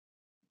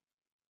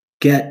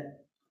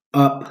Get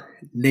Up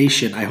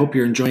Nation. I hope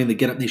you're enjoying the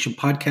Get Up Nation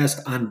podcast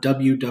on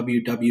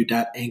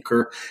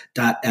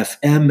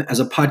www.anchor.fm. As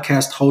a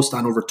podcast host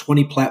on over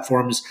 20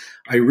 platforms,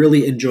 I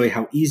really enjoy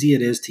how easy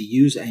it is to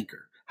use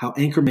Anchor, how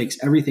Anchor makes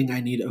everything I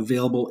need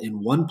available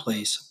in one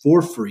place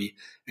for free,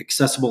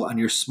 accessible on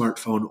your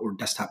smartphone or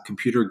desktop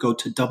computer. Go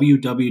to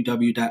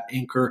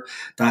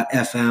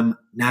www.anchor.fm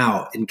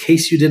now. In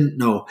case you didn't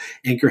know,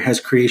 Anchor has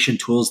creation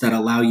tools that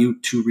allow you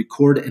to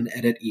record and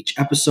edit each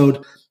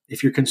episode.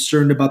 If you're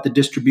concerned about the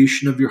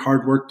distribution of your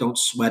hard work, don't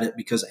sweat it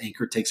because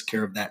Anchor takes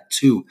care of that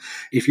too.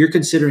 If you're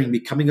considering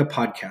becoming a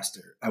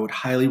podcaster, I would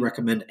highly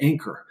recommend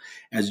Anchor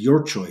as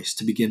your choice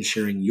to begin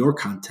sharing your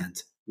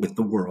content with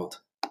the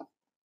world.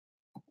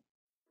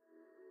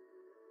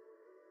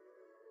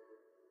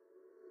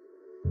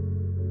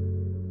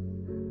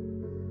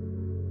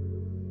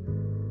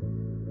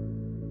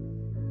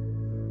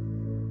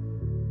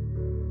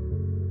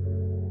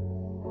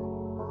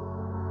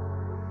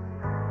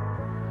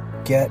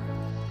 Get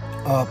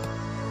Up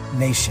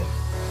Nation.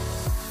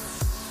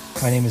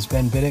 My name is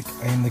Ben Biddick.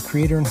 I am the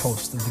creator and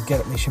host of the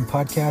Get Up Nation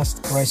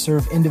podcast, where I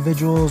serve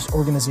individuals,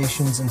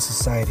 organizations, and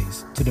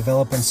societies to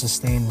develop and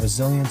sustain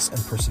resilience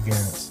and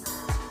perseverance.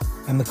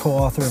 I'm the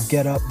co-author of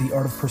Get Up, The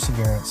Art of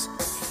Perseverance,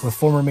 with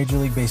former Major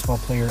League Baseball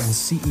player and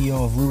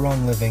CEO of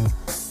Lurong Living,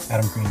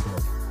 Adam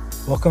Greenberg.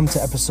 Welcome to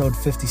episode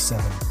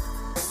 57.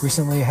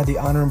 Recently, I had the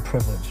honor and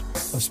privilege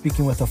of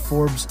speaking with a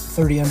Forbes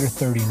 30 Under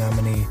 30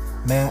 nominee,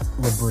 Matt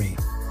Lebris.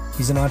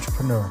 He's an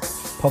entrepreneur,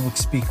 public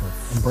speaker,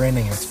 and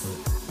branding expert.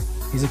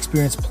 He's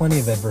experienced plenty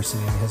of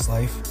adversity in his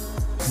life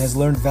and has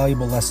learned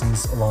valuable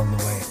lessons along the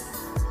way.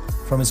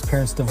 From his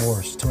parents'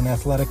 divorce to an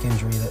athletic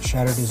injury that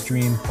shattered his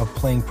dream of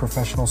playing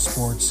professional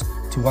sports,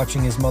 to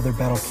watching his mother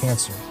battle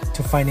cancer,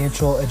 to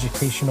financial,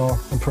 educational,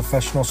 and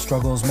professional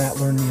struggles, Matt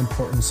learned the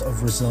importance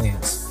of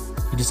resilience.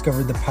 He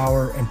discovered the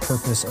power and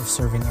purpose of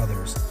serving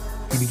others.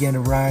 He began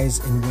to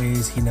rise in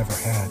ways he never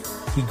had.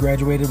 He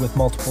graduated with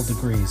multiple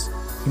degrees.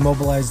 He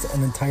mobilized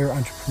an entire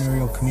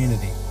entrepreneurial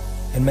community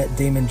and met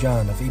Damon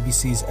John of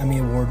ABC's Emmy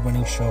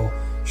Award-winning show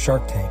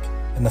Shark Tank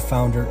and the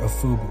founder of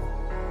FUBU.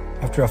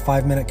 After a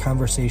 5-minute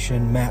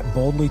conversation, Matt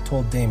boldly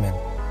told Damon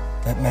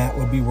that Matt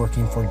would be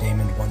working for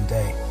Damon one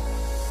day.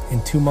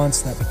 In 2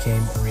 months, that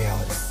became a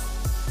reality.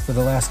 For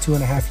the last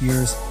 2.5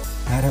 years,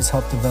 Matt has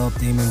helped develop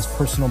Damon's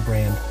personal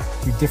brand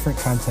through different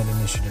content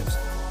initiatives,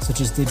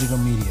 such as digital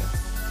media,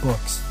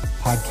 books,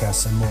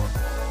 podcasts, and more.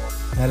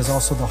 Matt is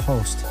also the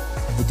host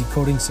of the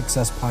Decoding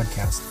Success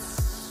podcast,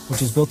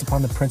 which is built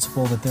upon the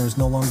principle that there is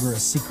no longer a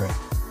secret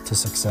to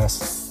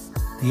success.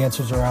 The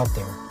answers are out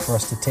there for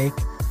us to take,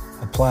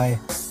 apply,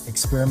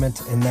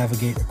 experiment, and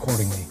navigate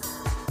accordingly.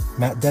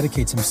 Matt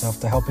dedicates himself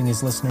to helping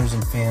his listeners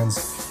and fans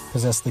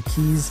possess the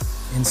keys,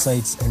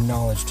 insights, and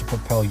knowledge to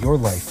propel your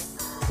life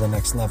to the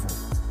next level.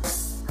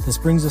 This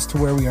brings us to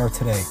where we are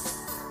today.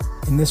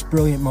 In this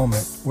brilliant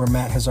moment where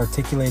Matt has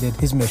articulated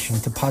his mission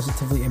to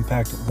positively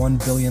impact 1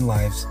 billion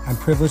lives, I'm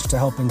privileged to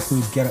help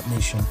include Get Up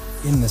Nation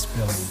in this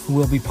billion, who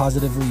will be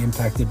positively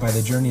impacted by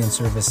the journey and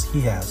service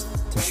he has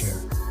to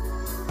share.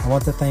 I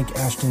want to thank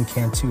Ashton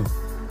Cantu,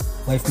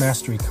 life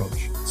mastery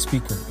coach,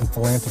 speaker, and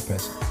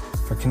philanthropist,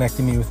 for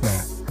connecting me with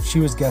Matt. She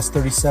was guest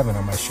 37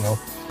 on my show,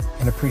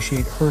 and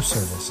appreciate her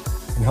service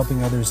in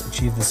helping others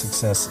achieve the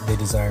success they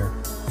desire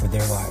for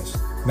their lives.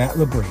 Matt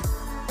Lebris,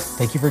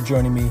 thank you for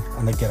joining me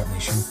on the Get Up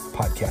Nation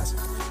podcast.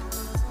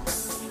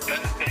 Ben,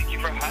 thank you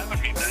for having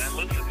me, man.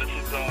 Listen, this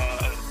is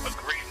a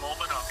great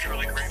moment. I'm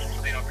truly grateful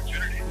for the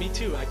opportunity. Me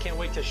too. I can't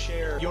wait to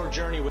share your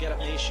journey with Get Up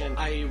Nation.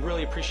 I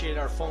really appreciated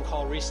our phone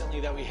call recently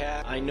that we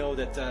had. I know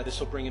that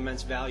this will bring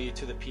immense value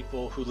to the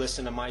people who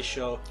listen to my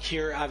show.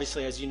 Here,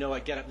 obviously, as you know,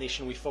 at Get Up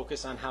Nation, we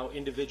focus on how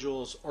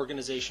individuals,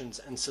 organizations,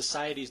 and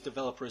societies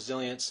develop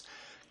resilience.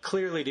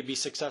 Clearly, to be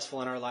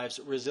successful in our lives,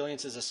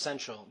 resilience is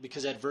essential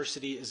because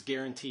adversity is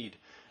guaranteed,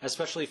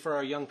 especially for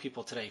our young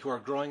people today who are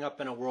growing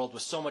up in a world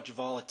with so much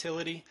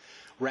volatility,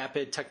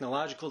 rapid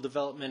technological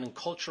development, and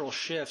cultural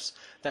shifts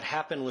that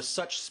happen with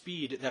such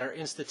speed that our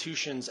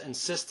institutions and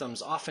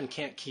systems often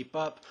can't keep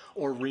up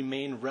or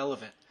remain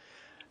relevant.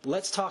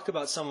 Let's talk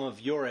about some of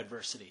your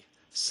adversity.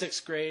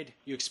 6th grade,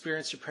 you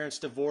experienced your parents'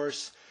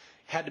 divorce,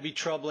 had to be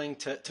troubling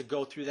to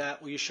go through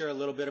that. Will you share a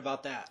little bit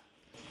about that?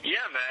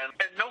 Yeah, man.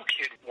 And no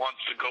kid wants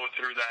to go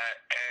through that.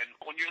 And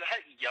when you're that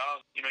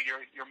young, you know,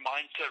 your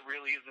mindset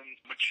really isn't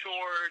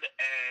matured,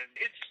 and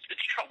it's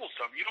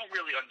troublesome. You don't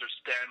really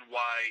understand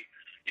why,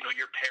 you know,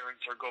 your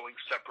parents are going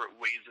separate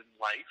ways in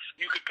life.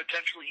 You could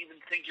potentially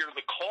even think you're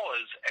the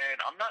cause, and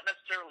I'm not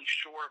necessarily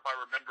sure if I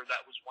remember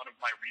that was one of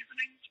my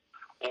reasonings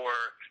or,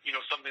 you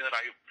know, something that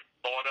I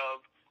thought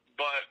of.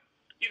 But,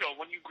 you know,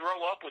 when you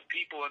grow up with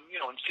people and,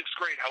 you know, in 6th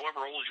grade,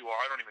 however old you are,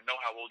 I don't even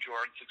know how old you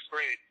are in 6th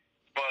grade,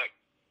 but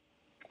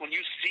when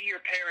you see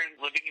your parent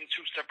living in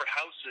 2 separate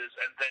houses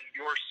and then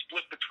you're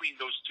split between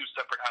those 2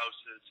 separate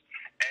houses,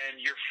 and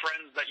your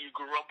friends that you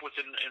grew up with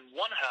in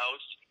one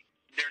house,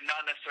 they're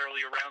not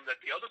necessarily around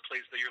at the other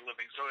place that you're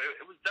living. So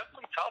it was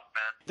definitely tough,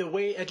 man. The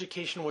way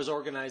education was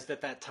organized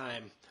at that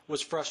time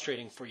was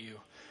frustrating for you.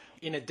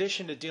 In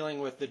addition to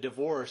dealing with the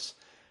divorce,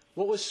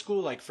 What was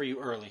school like for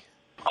you early?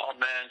 Oh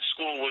man,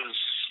 school was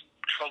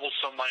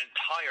troublesome my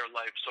entire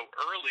life. So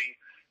early,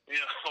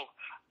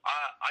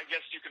 I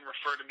guess you can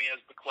refer to me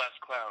as the class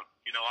clown.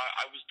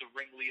 I was the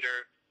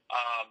ringleader.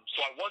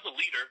 So I was a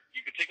leader.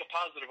 You could take a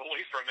positive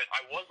away from it.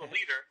 I was a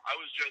leader. I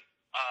was just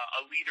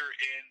a leader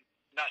in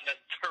not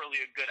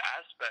necessarily a good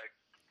aspect.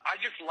 I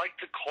just like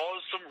to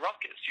cause some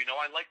ruckus.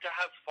 I like to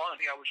have fun.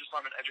 I was just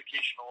on an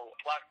educational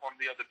platform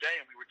the other day,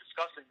 and we were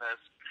discussing this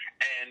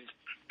and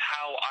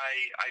how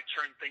I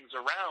turn things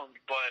around.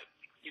 But,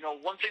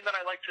 one thing that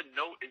I like to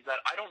note is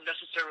that I don't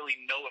necessarily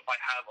know if I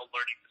have a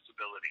learning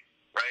disability,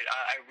 right?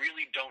 I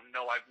really don't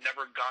know. I've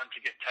never gone to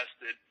get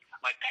tested.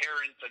 My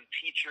parents and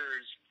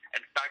teachers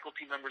and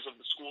faculty members of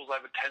the schools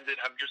I've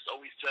attended have just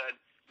always said,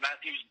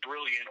 Matthew's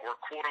brilliant, or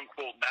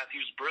quote-unquote,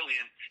 Matthew's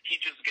brilliant. He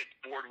just gets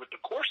bored with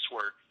the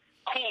coursework.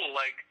 Cool,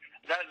 I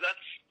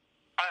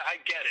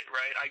get it,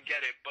 right? I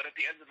get it. But at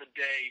the end of the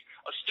day,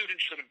 a student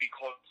shouldn't be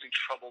causing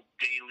trouble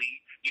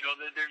daily.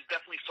 There's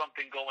definitely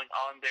something going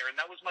on there. And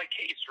that was my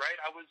case, right?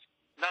 I was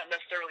not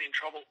necessarily in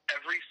trouble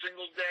every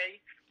single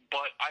day,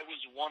 but I was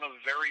one of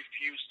very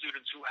few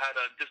students who had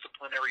a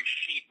disciplinary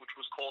sheet, which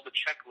was called a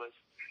checklist,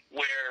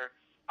 where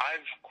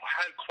I've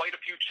had quite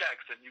a few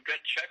checks, and you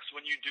get checks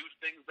when you do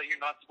things that you're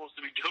not supposed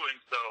to be doing.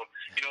 So,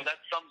 that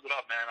sums it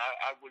up, man.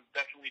 I was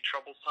definitely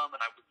troublesome,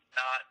 and I was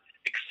not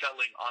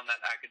excelling on that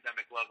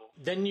academic level.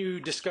 Then you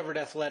discovered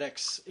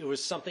athletics. It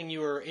was something you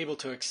were able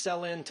to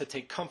excel in, to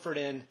take comfort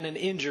in, and an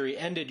injury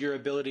ended your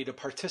ability to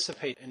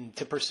participate and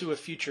to pursue a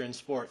future in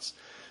sports.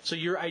 So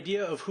your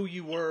idea of who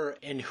you were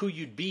and who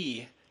you'd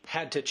be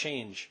had to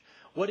change.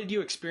 What did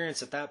you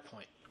experience at that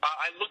point?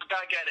 I look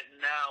back at it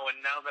now, and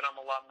now that I'm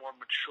a lot more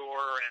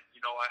mature and,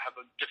 I have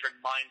a different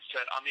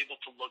mindset, I'm able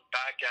to look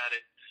back at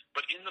it.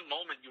 But in the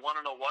moment, you want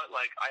to know what?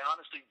 I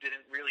honestly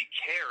didn't really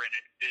care, and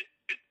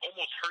it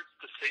almost hurts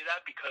to say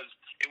that because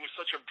it was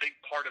such a big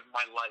part of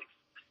my life.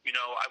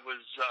 I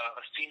was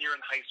a senior in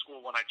high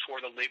school when I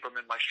tore the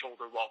labrum in my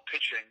shoulder while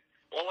pitching.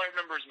 All I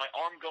remember is my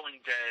arm going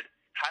dead,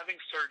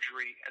 having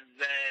surgery, and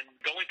then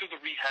going through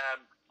the rehab,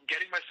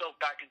 getting myself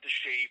back into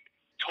shape,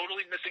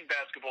 totally missing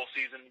basketball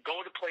season,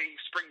 go to play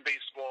spring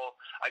baseball,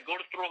 I go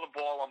to throw the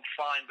ball, I'm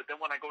fine, but then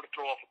when I go to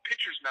throw off a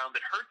pitcher's mound,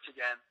 it hurts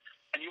again.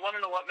 And you want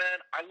to know what,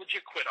 man? I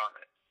legit quit on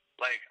it.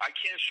 I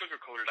can't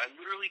sugarcoat it. I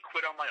literally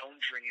quit on my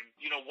own dream.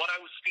 What I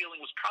was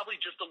feeling was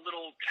probably just a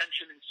little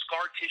tension and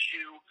scar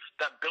tissue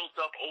that built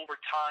up over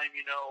time,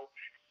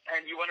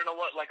 and you want to know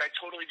what? I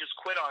totally just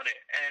quit on it.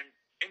 And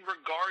in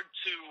regard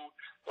to,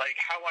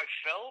 how I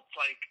felt,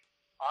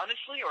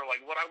 honestly, or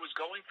what I was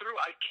going through,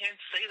 I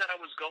can't say that I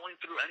was going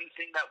through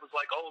anything that was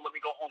oh, let me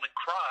go home and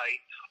cry,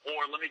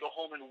 or let me go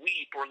home and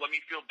weep, or let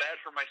me feel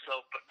bad for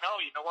myself. But no,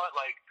 you know what?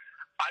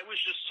 I was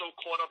just so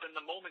caught up in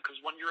the moment because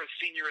when you're a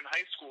senior in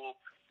high school,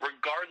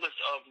 regardless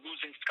of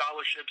losing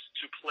scholarships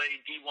to play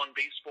D1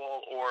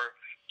 baseball or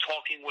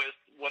talking with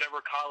whatever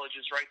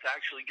colleges, right, to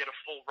actually get a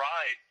full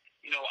ride,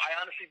 I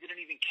honestly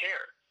didn't even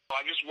care.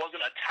 I just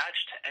wasn't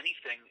attached to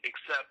anything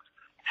except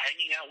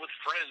hanging out with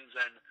friends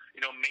and,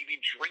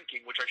 maybe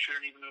drinking, which I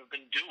shouldn't even have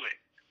been doing.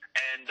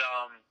 And,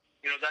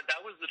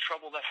 that was the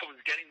trouble that I was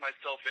getting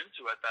myself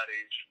into at that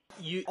age.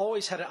 You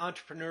always had an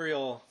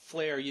entrepreneurial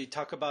flair. You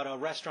talk about a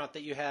restaurant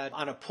that you had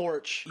on a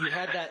porch. You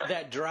had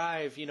that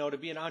drive, to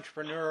be an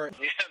entrepreneur.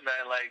 Yeah,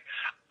 man,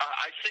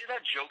 I say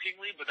that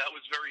jokingly, but that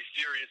was very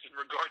serious in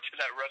regard to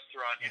that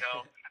restaurant,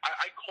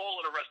 I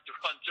call it a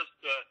restaurant just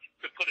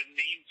to put a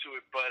name to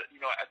it, but,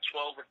 at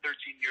 12 or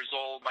 13 years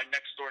old, my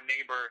next door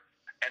neighbor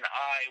and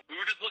we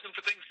were just looking for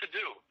things to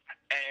do.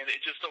 And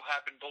it just so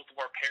happened both of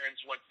our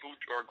parents went food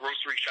or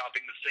grocery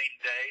shopping the same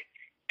day.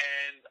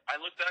 And I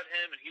looked at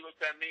him and he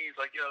looked at me. He's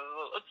like,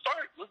 let's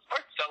start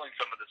selling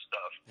some of this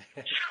stuff.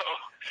 So,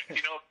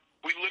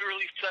 we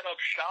literally set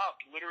up shop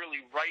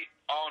literally right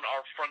on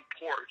our front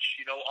porch,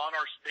 on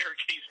our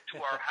staircase to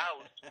our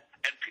house.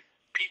 And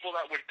people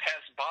that would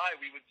pass by,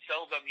 we would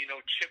sell them,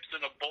 chips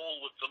in a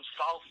bowl with some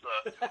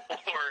salsa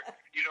or,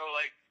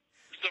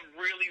 some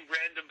really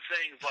random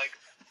things like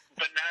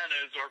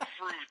bananas or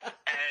fruits.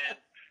 And,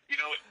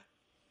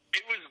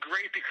 it was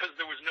great because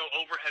there was no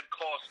overhead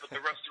cost, but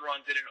the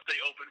restaurant didn't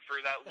stay open for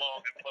that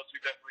long, and plus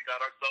we definitely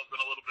got ourselves in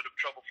a little bit of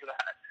trouble for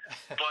that.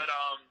 But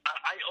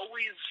I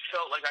always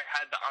felt like I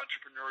had the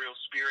entrepreneurial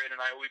spirit,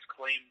 and I always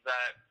claimed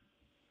that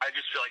I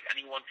just feel like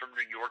anyone from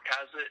New York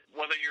has it.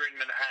 Whether you're in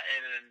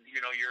Manhattan and,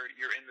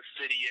 you're in the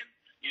city and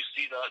you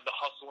see the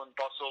hustle and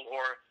bustle,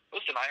 or,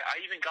 listen,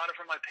 I even got it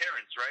from my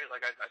parents, right?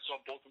 I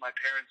saw both of my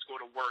parents go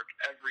to work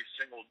every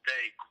single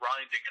day,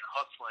 grinding and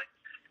hustling.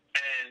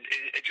 And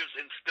it just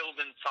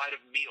instilled inside of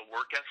me a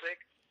work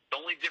ethic.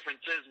 The only difference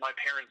is my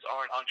parents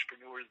aren't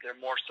entrepreneurs. They're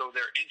more so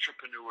they're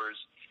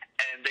intrapreneurs.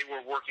 And they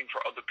were working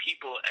for other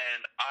people.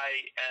 And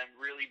I am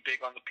really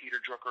big on the Peter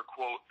Drucker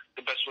quote,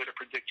 the best way to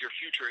predict your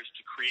future is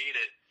to create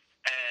it.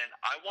 And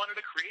I wanted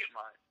to create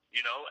mine,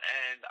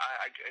 and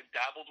I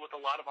dabbled with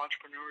a lot of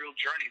entrepreneurial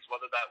journeys,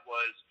 whether that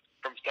was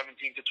from 17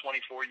 to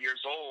 24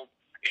 years old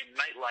in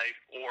nightlife,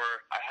 or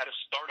I had a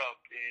startup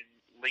in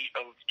late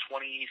of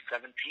 2017,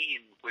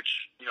 which,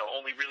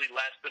 only really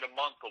lasted a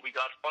month, but we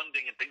got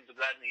funding and things of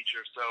that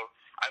nature. So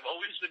I've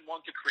always been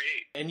one to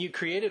create. And you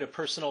created a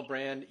personal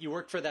brand. You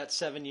worked for that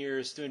 7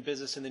 years doing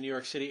business in the New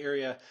York City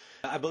area.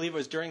 I believe it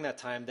was during that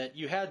time that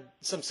you had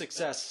some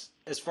success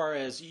as far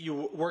as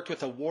you worked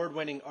with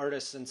award-winning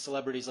artists and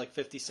celebrities like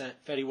 50 Cent,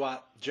 Fetty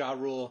Wap, Ja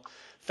Rule,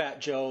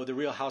 Fat Joe, the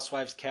Real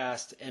Housewives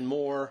cast, and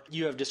more.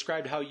 You have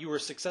described how you were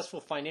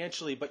successful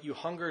financially, but you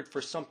hungered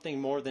for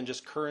something more than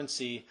just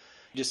currency.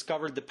 You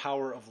discovered the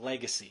power of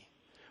legacy.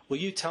 Will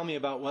you tell me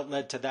about what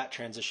led to that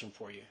transition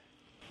for you?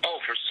 Oh,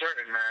 for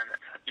certain, man.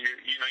 You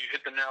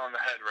hit the nail on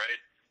the head, right?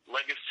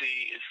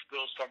 Legacy is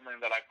still something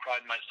that I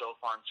pride myself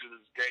on to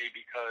this day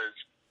because,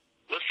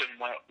 listen,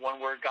 when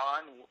we're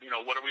gone,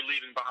 what are we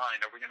leaving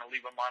behind? Are we going to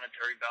leave a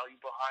monetary value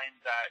behind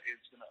that is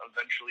going to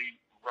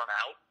eventually run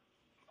out?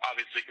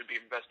 Obviously, it could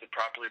be invested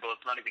properly, but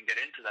let's not even get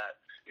into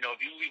that. If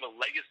you leave a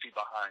legacy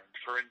behind,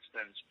 for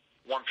instance,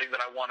 one thing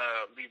that I want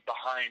to leave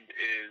behind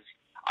is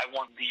I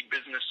want the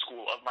business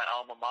school of my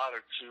alma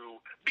mater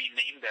to be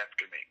named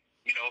after me.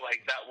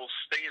 That will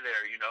stay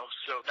there,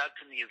 So that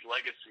to me is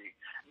legacy.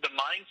 The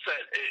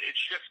mindset, it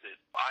shifted.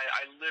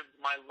 I lived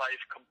my life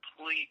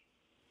completely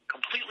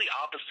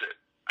opposite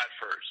at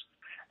first.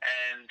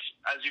 And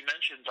as you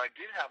mentioned, I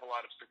did have a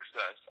lot of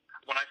success.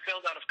 When I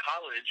failed out of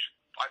college,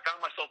 I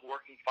found myself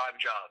working 5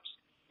 jobs.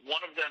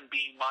 One of them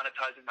being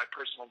monetizing my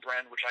personal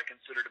brand, which I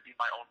consider to be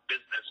my own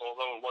business,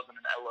 although it wasn't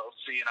an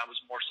LLC and I was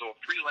more so a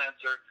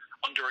freelancer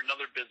under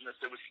another business.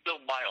 It was still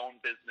my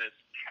own business.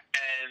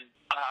 And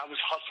I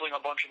was hustling a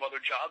bunch of other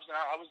jobs and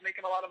I was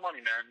making a lot of money,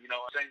 man.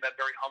 I'm saying that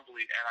very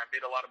humbly, and I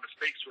made a lot of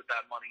mistakes with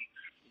that money.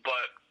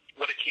 But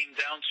what it came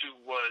down to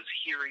was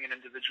hearing an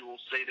individual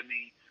say to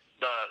me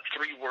the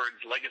 3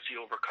 words,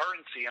 legacy over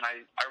currency. And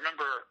I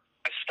remember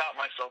I stopped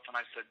myself and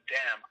I said,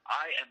 damn,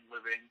 I am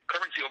living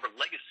currency over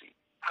legacy.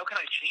 How can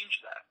I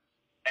change that?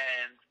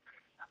 And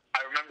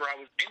I remember I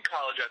was in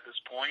college at this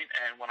point,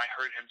 and when I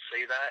heard him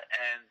say that,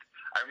 and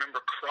I remember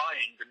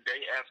crying the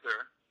day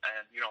after,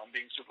 and, I'm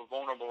being super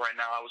vulnerable right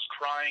now. I was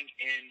crying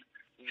in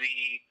the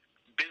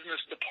business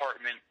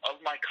department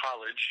of my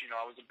college.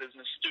 I was a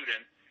business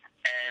student,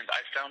 and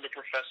I found a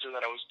professor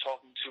that I was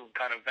talking to and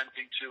kind of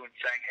venting to and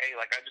saying, hey,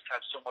 I just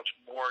have so much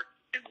more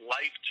in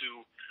life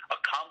to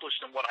accomplish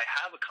than what I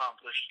have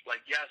accomplished.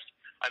 Yes,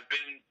 I've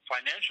been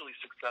financially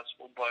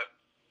successful, but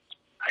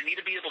I need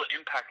to be able to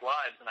impact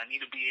lives, and I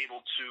need to be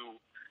able to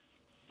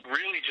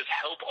really just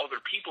help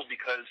other people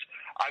because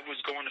I was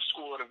going to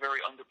school in a very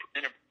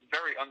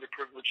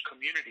underprivileged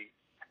community,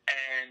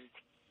 and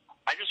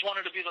I just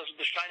wanted to be the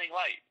shining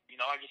light.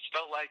 I just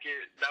felt like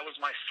that was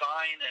my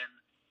sign, and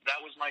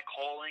that was my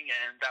calling,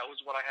 and that was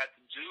what I had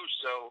to do.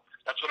 So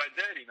that's what I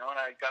did, and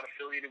I got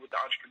affiliated with the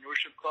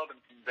Entrepreneurship Club, and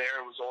from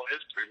there it was all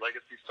history.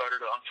 Legacy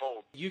started to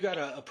unfold. You got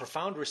a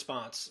profound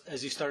response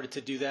as you started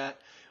to do that,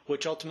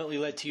 which ultimately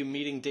led to you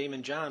meeting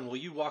Daymond John. Will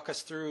you walk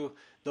us through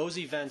those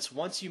events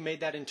once you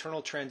made that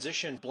internal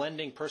transition,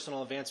 blending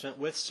personal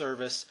advancement with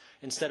service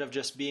instead of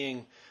just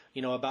being,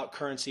 about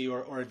currency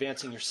or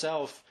advancing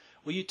yourself?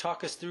 Will you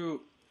talk us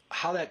through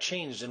how that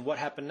changed and what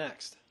happened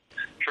next?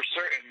 For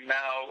certain.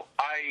 Now,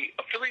 I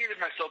affiliated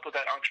myself with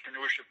that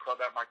entrepreneurship club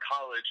at my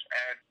college,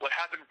 and what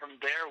happened from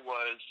there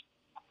was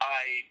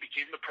I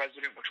became the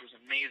president, which was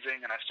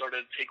amazing, and I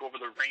started to take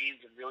over the reins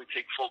and really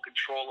take full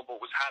control of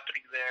what was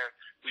happening there.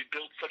 We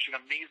built such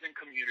an amazing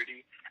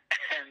community,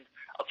 and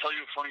I'll tell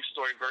you a funny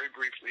story very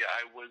briefly.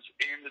 I was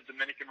in the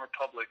Dominican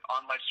Republic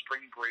on my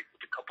spring break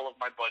with a couple of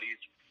my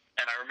buddies,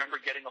 and I remember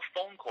getting a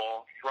phone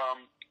call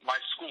from my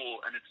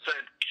school, and it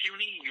said,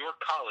 CUNY York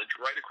College,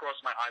 right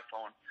across my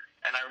iPhone.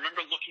 And I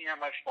remember looking at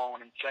my phone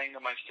and saying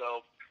to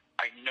myself,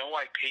 I know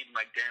I paid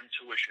my damn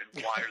tuition.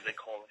 Why are they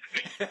calling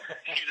me?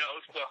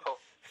 So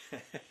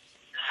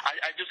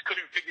I just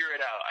couldn't figure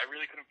it out. I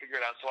really couldn't figure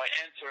it out. So I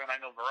answer, and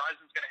I know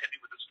Verizon's going to hit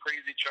me with this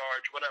crazy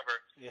charge,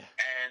 whatever. Yeah.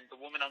 And the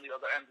woman on the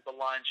other end of the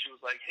line, she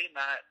was like, hey,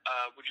 Matt,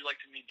 would you like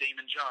to meet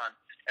Daymond John?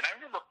 And I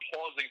remember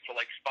pausing for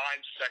 5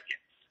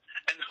 seconds.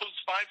 And those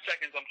 5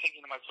 seconds, I'm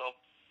thinking to myself,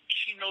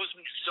 she knows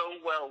me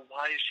so well.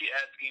 Why is she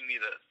asking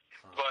me this?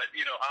 But,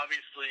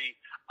 obviously,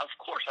 of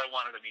course I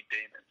wanted to meet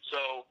Daymond.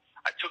 So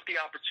I took the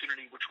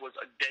opportunity, which was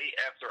a day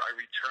after I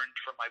returned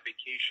from my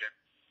vacation,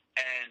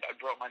 and I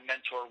brought my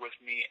mentor with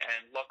me,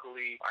 and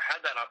luckily I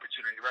had that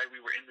opportunity, right? We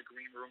were in the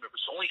green room. There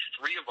was only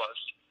 3 of us,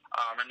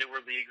 and they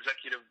were the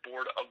executive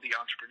board of the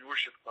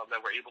Entrepreneurship Club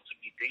that were able to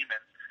meet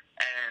Daymond.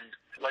 And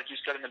like you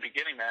said in the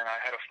beginning, man, I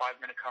had a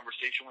 5-minute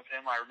conversation with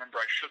him. I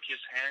remember I shook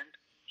his hand.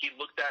 He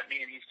looked at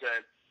me and he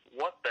said,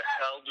 what the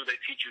hell do they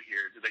teach you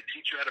here? Do they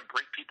teach you how to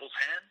break people's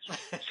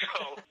hands?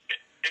 So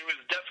it was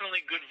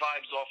definitely good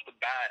vibes off the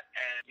bat.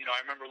 And, I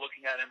remember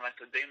looking at him and I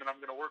said, Daymond,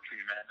 I'm going to work for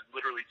you, man. And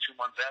literally 2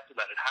 months after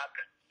that, it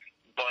happened.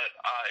 But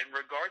in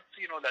regards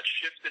to, that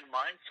shift in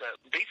mindset,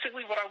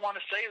 basically what I want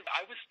to say is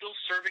I was still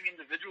serving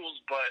individuals,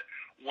 but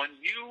when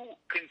you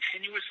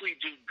continuously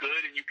do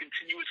good and you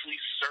continuously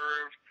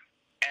serve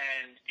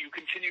and you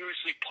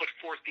continuously put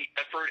forth the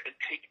effort and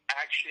take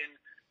action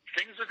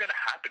things are going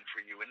to happen for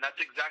you. And that's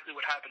exactly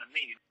what happened to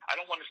me. I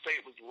don't want to say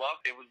it was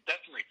luck. It was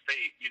definitely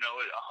fate. 100%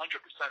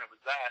 it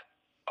was that.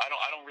 I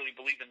don't really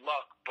believe in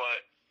luck,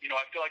 but,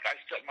 I feel like I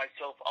set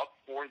myself up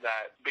for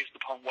that based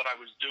upon what I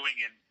was doing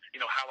and,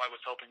 how I was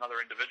helping other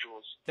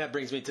individuals. That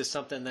brings me to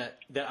something that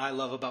I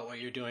love about what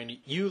you're doing.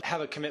 You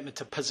have a commitment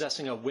to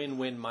possessing a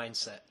win-win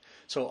mindset.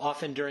 So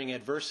often during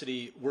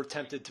adversity, we're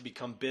tempted to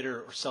become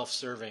bitter or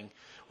self-serving.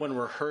 When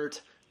we're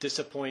hurt,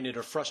 disappointed,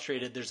 or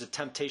frustrated, there's a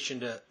temptation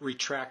to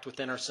retract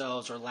within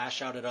ourselves or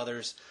lash out at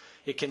others.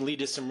 It can lead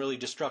to some really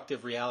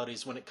destructive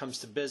realities when it comes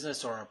to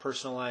business or our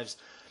personal lives.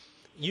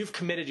 You've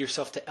committed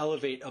yourself to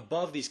elevate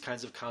above these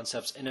kinds of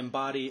concepts and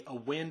embody a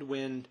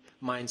win-win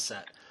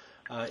mindset.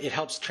 It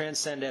helps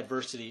transcend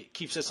adversity. It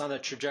keeps us on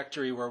a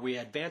trajectory where we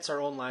advance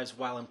our own lives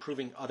while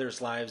improving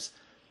others' lives.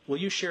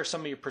 Will you share some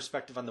of your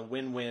perspective on the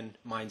win-win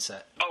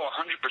mindset? Oh,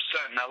 100%.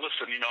 Now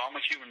listen, I'm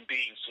a human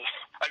being, so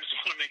I just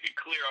want to make it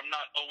clear I'm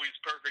not always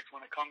perfect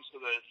when it comes to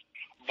this.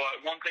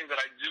 But one thing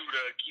that I do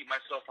to keep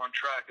myself on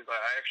track is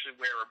I actually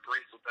wear a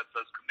bracelet that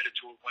says committed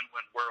to a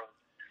win-win world.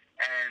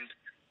 And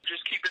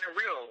just keeping it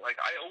real.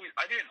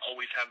 I didn't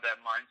always have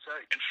that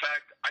mindset. In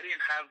fact, I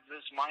didn't have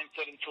this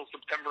mindset until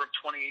September of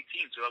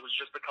 2018, so that was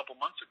just a couple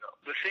months ago.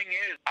 The thing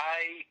is,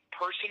 I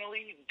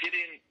personally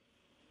didn't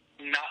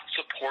not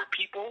support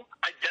people.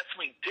 I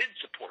definitely did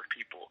support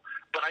people,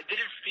 but I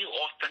didn't feel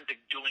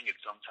authentic doing it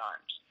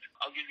sometimes.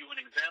 I'll give you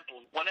an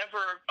example. Whenever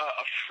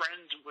a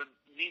friend would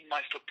need my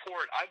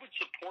support, I would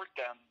support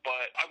them,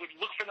 but I would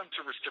look for them to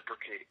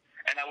reciprocate,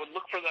 and I would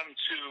look for them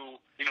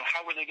to,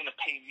 how are they going to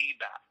pay me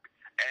back?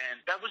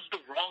 And that was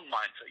the wrong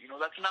mindset.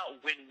 That's not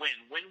win-win.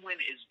 Win-win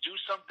is do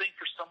something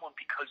for someone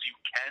because you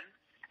can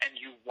and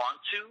you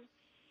want to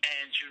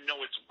and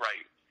it's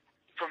right.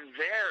 From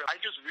there, I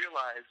just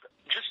realized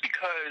just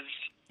because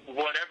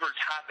whatever's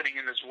happening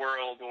in this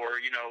world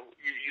or,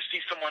 you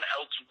see someone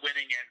else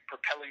winning and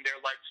propelling their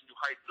life to new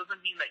heights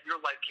doesn't mean that your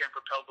life can't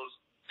propel those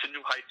to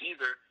new heights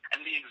either.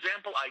 And the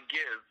example I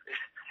give,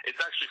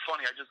 it's actually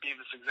funny. I just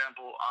gave this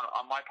example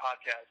on my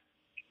podcast.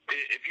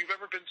 If you've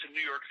ever been to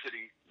New York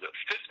City, the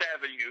Fifth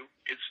Avenue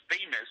is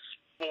famous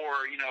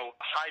for,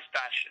 high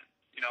fashion.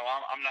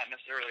 I'm not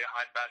necessarily a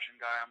high fashion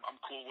guy. I'm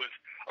cool with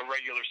a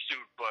regular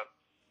suit. But,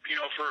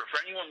 for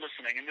anyone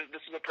listening, and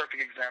this is a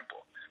perfect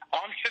example.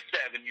 On Fifth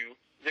Avenue,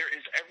 there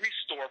is every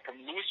store from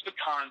Louis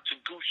Vuitton to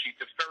Gucci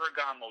to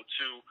Ferragamo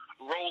to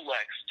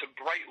Rolex to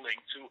Breitling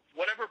to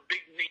whatever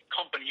big name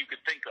company you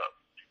could think of.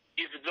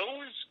 If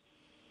those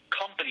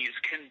companies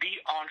can be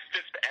on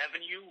Fifth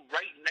Avenue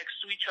right next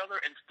to each other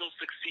and still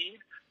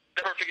succeed,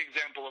 that's a perfect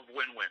example of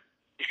win-win.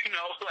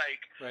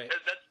 Right.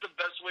 That's the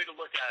best way to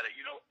look at it.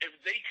 If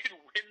they could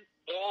win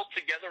all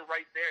together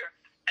right there,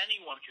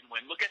 anyone can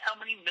win. Look at how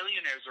many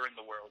millionaires are in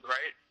the world,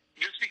 right?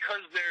 Just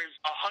because there's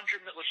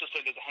 100, let's just say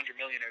there's 100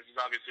 millionaires,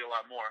 there's obviously a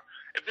lot more.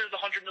 If there's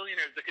 100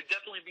 millionaires, there could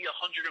definitely be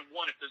 101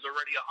 if there's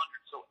already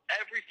 100. So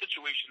every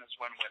situation is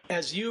win-win.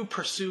 As you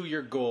pursue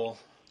your goal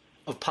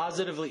of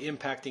positively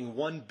impacting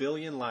 1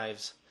 billion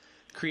lives,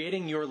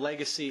 creating your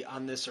legacy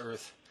on this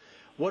earth,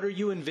 what are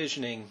you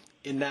envisioning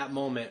in that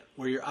moment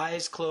where your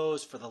eyes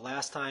close for the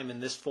last time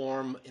in this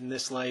form, in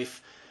this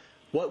life?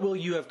 What will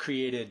you have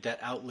created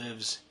that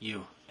outlives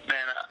you?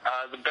 Man,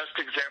 the best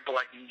example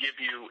I can give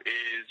you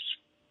is,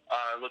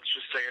 let's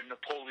just say a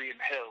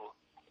Napoleon Hill,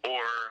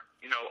 or,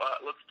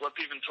 let's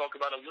even talk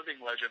about a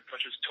living legend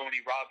such as Tony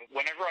Robbins.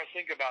 Whenever I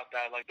think about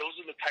that, those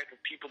are the type of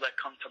people that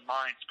come to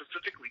mind,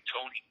 specifically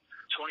Tony.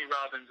 Tony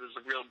Robbins is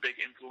a real big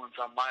influence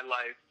on my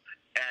life,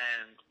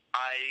 and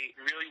I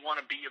really want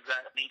to be of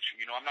that nature.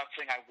 I'm not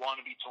saying I want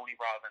to be Tony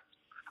Robbins,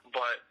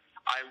 but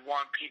I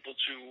want people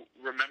to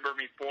remember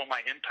me for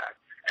my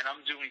impact. And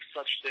I'm doing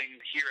such things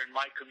here in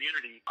my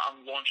community.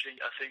 I'm launching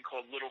a thing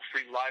called Little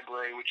Free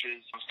Library, which is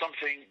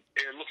something,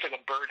 it looks like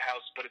a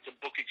birdhouse, but it's a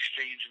book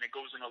exchange, and it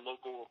goes in a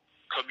local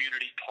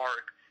community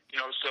park.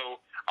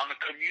 So on a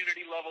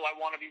community level, I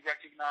want to be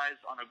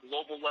recognized. On a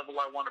global level,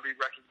 I want to be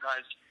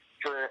recognized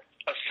for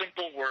a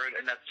simple word,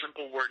 and that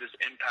simple word is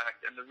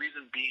impact. And the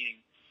reason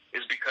being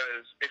is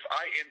because if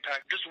I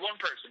impact just one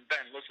person,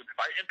 Ben, listen, if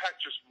I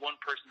impact just one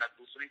person that's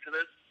listening to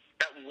this,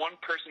 that one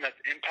person that's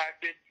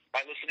impacted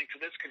by listening to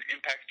this can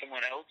impact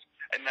someone else,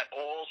 and that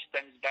all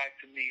stems back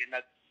to me. And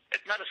that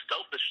it's not a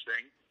selfish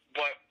thing,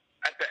 but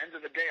at the end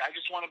of the day, I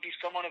just want to be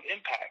someone of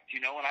impact,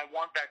 and I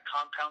want that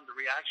compounded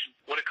reaction.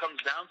 What it comes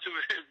down to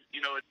is,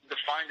 it's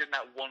defined in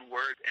that one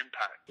word,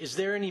 impact. Is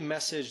there any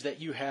message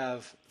that you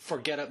have for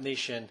Get Up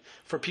Nation,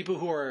 for people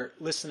who are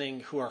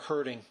listening, who are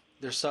hurting,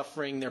 they're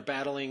suffering, they're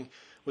battling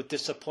with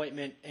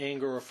disappointment,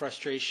 anger, or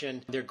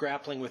frustration, they're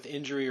grappling with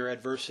injury or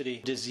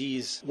adversity,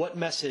 disease? What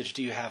message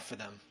do you have for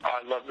them?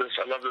 I love this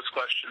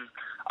question.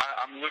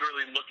 I'm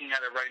literally looking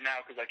at it right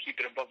now because I keep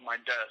it above my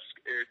desk.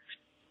 It's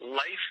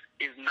life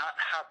is not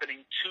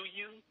happening to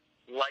you,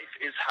 life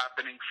is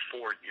happening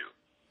for you.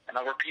 And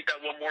I'll repeat that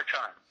one more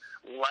time.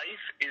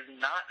 Life is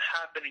not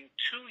happening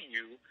to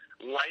you,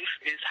 life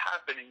is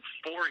happening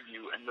for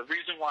you. And the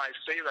reason why I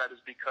say that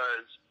is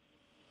because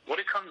what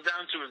it comes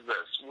down to is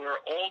this. We're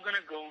all going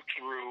to go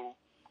through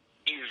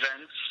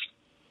events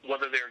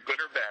whether they're good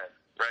or bad,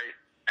 right?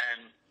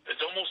 And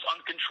it's almost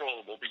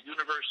uncontrollable. The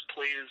universe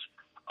plays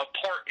a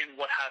part in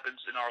what happens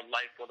in our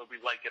life, whether we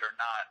like it or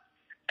not.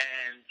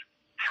 And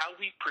how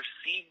we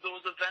perceive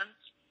those events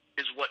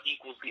is what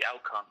equals the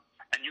outcome.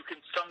 And you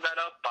can sum that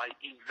up by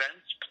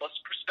events plus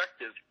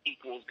perspective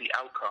equals the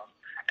outcome.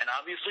 And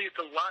obviously it's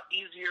a lot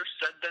easier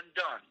said than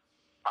done.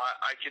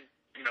 I can,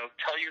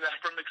 tell you that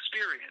from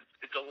experience.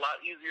 It's a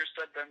lot easier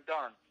said than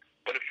done.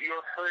 But if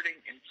you're hurting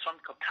in some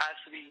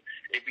capacity,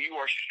 if you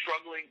are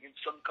struggling in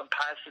some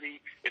capacity,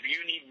 if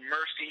you need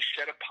mercy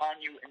shed upon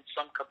you in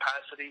some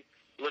capacity,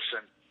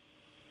 listen,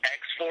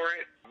 ask for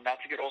it. Not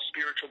to get all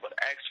spiritual, but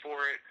ask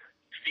for it.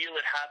 Feel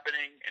it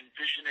happening,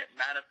 envision it,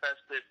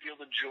 manifest it, feel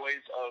the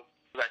joys of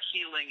that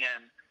healing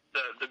and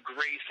the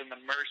grace and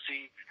the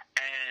mercy.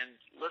 And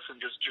listen,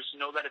 just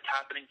know that it's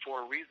happening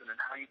for a reason, and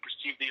how you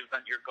perceive the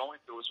event you're going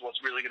through is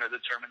what's really going to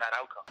determine that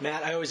outcome.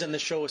 Matt, I always end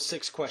the show with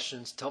 6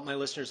 questions to help my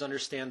listeners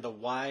understand the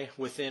why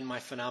within my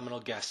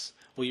phenomenal guests.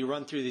 Will you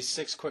run through these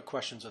 6 quick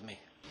questions with me?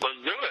 Let's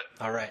do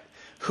it. All right.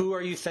 Who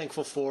are you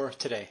thankful for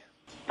today?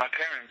 My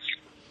parents.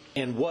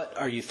 And what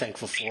are you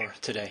thankful for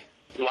today?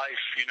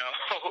 Life,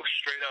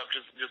 straight up,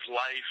 just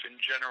life in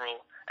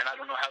general. And I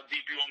don't know how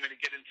deep you want me to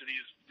get into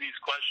these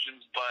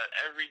questions, but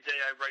every day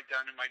I write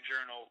down in my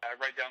journal, I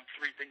write down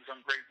 3 things I'm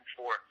grateful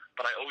for,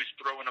 but I always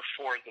throw in a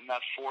 4th, and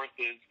that 4th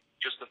is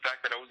just the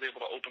fact that I was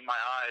able to open my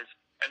eyes.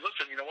 And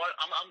listen, you know what?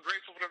 I'm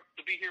grateful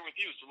to be here with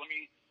you, so let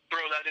me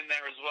throw that in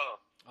there as well.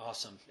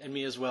 Awesome. And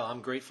me as well.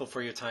 I'm grateful for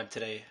your time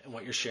today and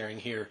what you're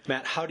sharing here.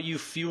 Matt, how do you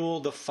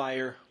fuel the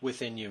fire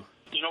within you?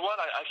 You know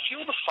what? I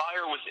feel the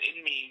fire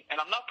within me,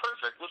 and I'm not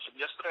perfect. Listen,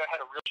 yesterday I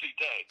had a real cheat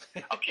day.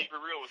 I'll keep it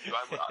real with you.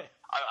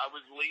 I was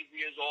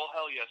lazy as all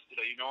hell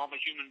yesterday. I'm a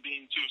human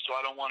being too, so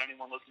I don't want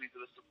anyone listening to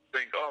this to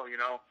think,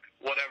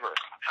 whatever.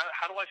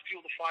 How do I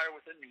feel the fire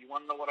within me? You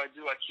want to know what I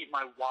do? I keep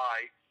my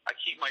why. I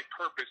keep my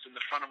purpose in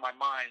the front of my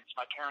mind.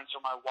 My parents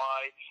are my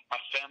why.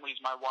 My family's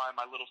my why.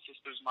 My little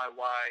sister's my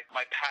why.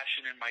 My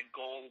passion and my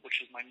goal,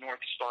 which is my North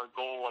Star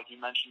goal, like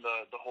you mentioned,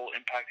 the whole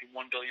impacting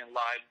 1 billion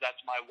lives,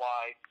 that's my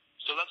why.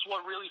 So that's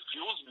what really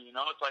fuels me,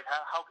 It's like,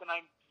 how can I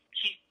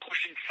keep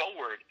pushing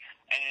forward?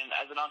 And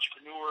as an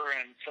entrepreneur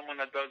and someone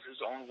that does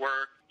his own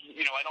work,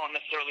 I don't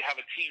necessarily have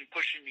a team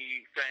pushing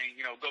me saying,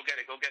 go get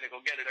it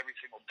every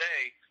single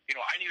day.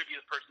 I need to be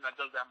the person that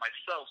does that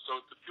myself.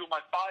 So to fuel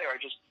my fire,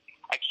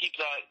 I keep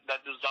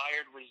that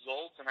desired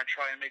result, and I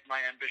try and make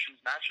my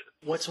ambitions match it.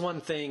 What's one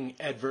thing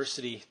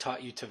adversity taught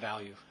you to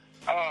value?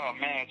 Oh,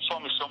 man, it taught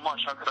me so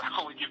much. How could I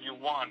only give you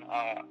one?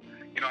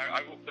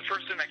 The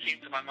first thing that came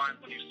to my mind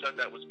when you said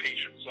that was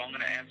patience, so I'm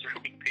going to answer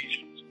it with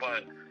patience.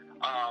 But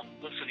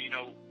listen,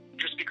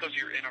 just because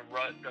you're in a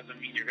rut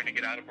doesn't mean you're going to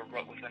get out of a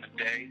rut within a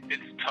day.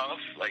 It's tough.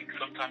 Like,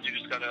 sometimes you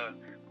just got to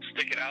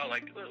stick it out.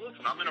 Like,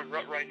 listen, I'm in a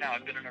rut right now.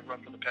 I've been in a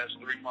rut for the past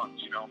 3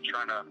 months. I'm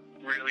trying to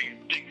really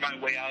dig my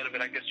way out of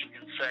it, I guess you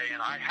can say.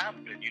 And I have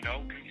been,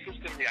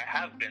 consistently I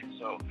have been.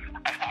 So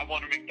I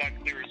want to make that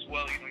clear as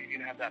well. You need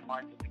to have that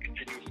mindset to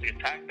continuously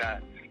attack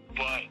that.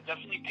 But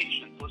definitely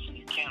patience. Listen,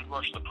 you can't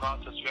rush the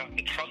process. You have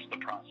to trust the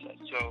process.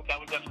 So that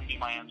would definitely be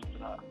my answer to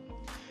that.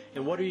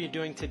 And what are you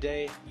doing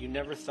today you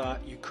never thought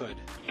you could?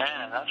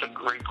 Man, that's a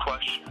great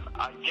question.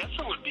 I guess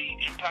it would be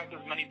impact as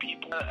many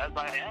people as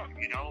I am,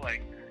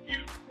 Like,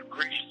 you've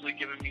graciously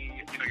given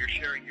me, you're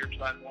sharing your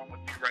platform with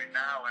me right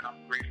now, and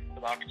I'm grateful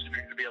for the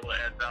opportunity to be able to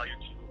add value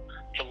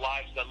to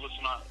lives that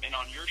listen in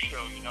on your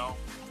show,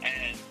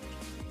 And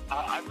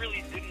I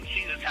really didn't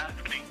see this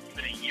happening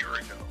even a year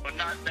ago. But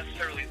not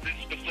necessarily this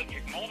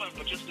specific moment,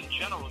 but just in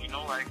general,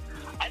 Like,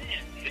 I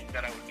didn't think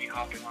that I would be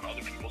hopping on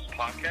other people's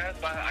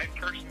podcasts. I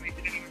personally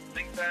didn't even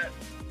think that.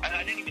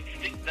 I didn't even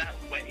think that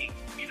way,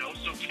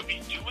 So to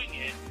be doing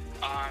it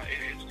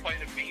is quite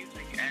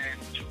amazing, and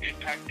to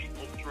impact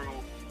people through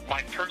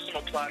my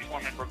personal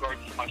platform in regards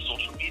to my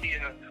social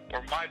media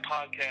or my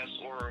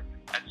podcast or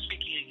at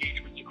speaking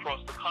engagements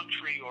across the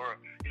country or,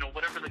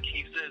 whatever the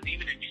case is,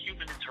 even in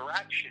human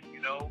interaction,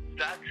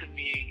 that to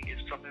me is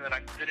something that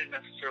I didn't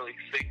necessarily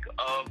think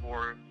of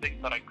or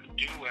think that I could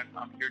do, and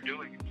I'm here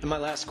doing it. And my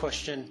last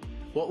question,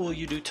 what will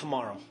you do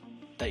tomorrow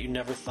that you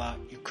never thought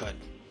you could?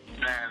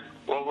 Man,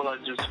 what will I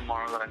do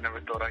tomorrow that I never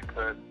thought I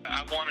could?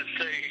 I want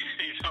to say,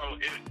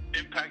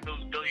 impact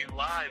those billion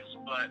lives,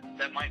 but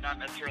that might not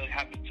necessarily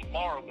happen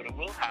tomorrow, but it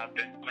will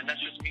happen. And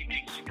that's just me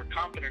being super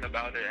confident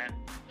about it. And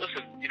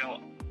listen,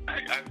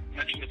 I've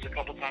mentioned this a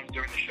couple times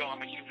during the show.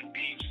 I'm a human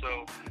being,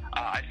 so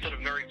I set a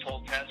very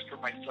tall task for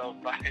myself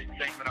by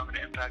saying that I'm going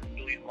to impact a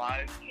billion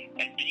lives.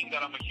 And being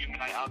that I'm a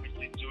human, I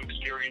obviously do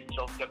experience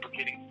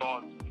self-deprecating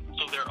thoughts.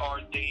 So there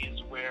are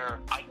days where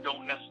I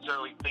don't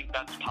necessarily think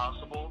that's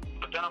possible,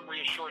 but then I'm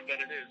reassured that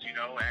it is,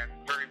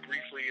 and very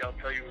briefly, I'll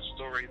tell you a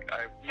story.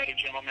 I met a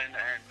gentleman,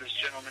 and this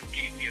gentleman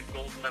gave me a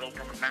gold medal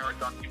from a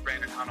marathon he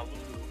ran in Honolulu,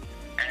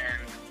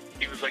 and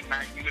he was like,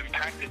 Matt, you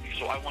impacted me,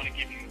 so I want to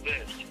give you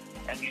this.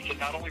 And he said,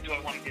 not only do I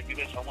want to give you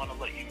this, I want to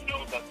let you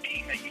know that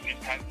being that you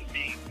impacted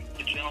me,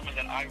 the gentleman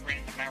that I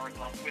ran the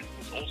marathon with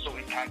was also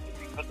impacted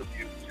because of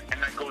you.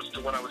 And that goes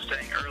to what I was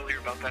saying earlier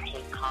about that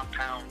whole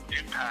compound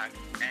impact.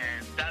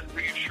 And that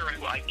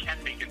reassurance, I can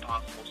make it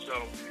possible.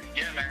 So,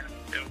 yeah, man,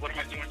 what am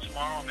I doing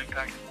tomorrow? I'm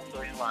impacting 1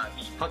 billion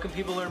lives. How can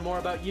people learn more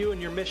about you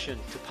and your mission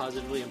to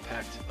positively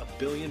impact 1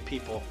 billion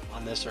people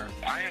on this earth?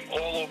 I am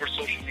all over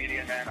social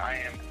media, man. I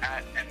am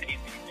at MATT_LEBRIS.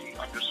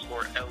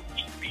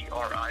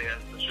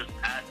 It's just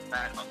at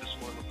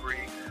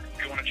Matt_Lebris.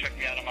 If you want to check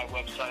me out on my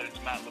website, it's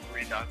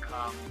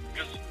mattlebris.com.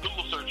 Just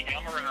Google search me.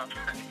 I'm around.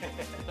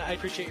 I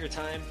appreciate your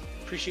time.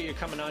 Appreciate you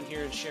coming on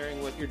here and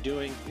sharing what you're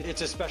doing.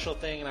 It's a special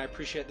thing, and I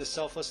appreciate the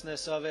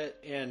selflessness of it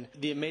and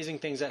the amazing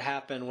things that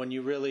happen when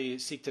you really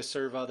seek to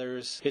serve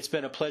others. It's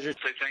been a pleasure.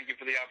 Say thank you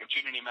for the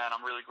opportunity, man.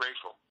 I'm really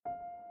grateful.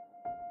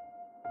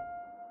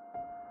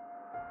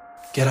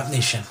 Get Up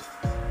Nation.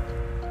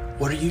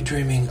 What are you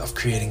dreaming of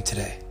creating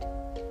today?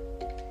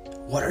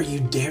 What are you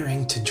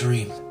daring to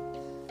dream?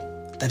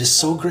 That is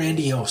so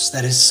grandiose,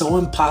 that is so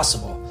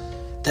impossible,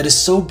 that is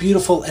so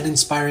beautiful and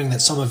inspiring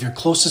that some of your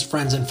closest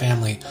friends and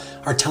family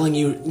are telling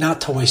you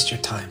not to waste your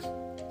time.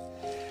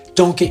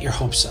 Don't get your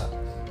hopes up.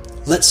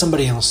 Let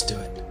somebody else do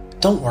it.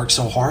 Don't work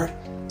so hard.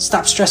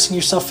 Stop stressing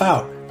yourself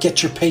out.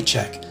 Get your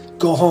paycheck.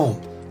 Go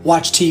home.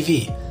 Watch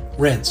TV.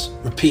 Rinse.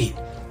 Repeat.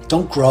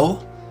 Don't grow.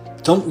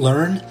 Don't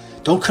learn.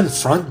 Don't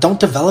confront. Don't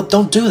develop.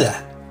 Don't do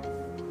that.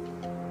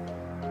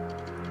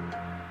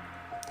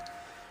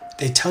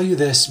 They tell you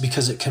this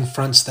because it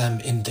confronts them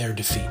in their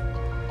defeat.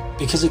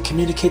 Because it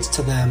communicates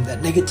to them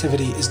that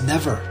negativity is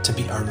never to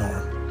be our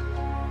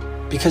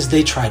norm. Because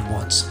they tried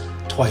once,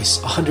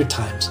 twice, 100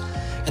 times,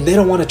 and they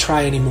don't want to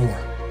try anymore.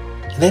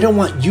 And they don't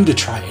want you to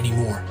try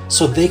anymore,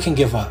 so they can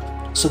give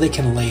up, so they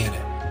can lay in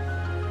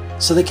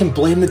it. So they can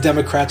blame the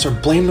Democrats or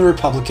blame the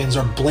Republicans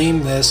or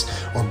blame this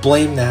or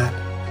blame that.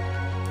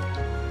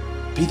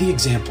 Be the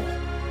example.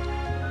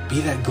 Be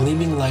that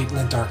gleaming light in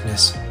the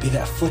darkness. Be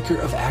that flicker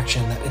of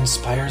action that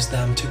inspires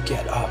them to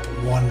get up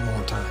one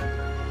more time.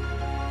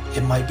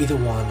 It might be the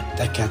one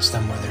that gets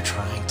them where they're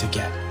trying to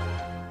get.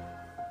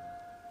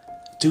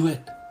 Do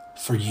it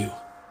for you.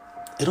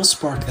 It'll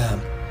spark them,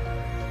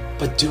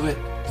 but do it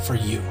for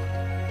you.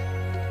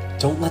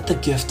 Don't let the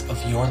gift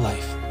of your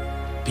life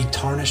be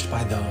tarnished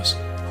by those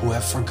who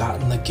have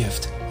forgotten the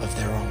gift of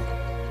their own.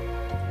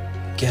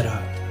 Get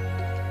up.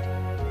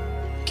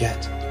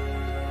 Get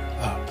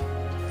up.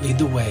 Lead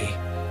the way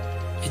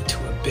into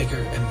a bigger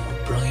and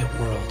more brilliant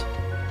world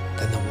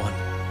than the one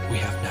we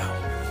have now.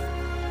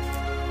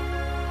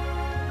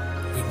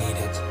 We need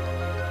it.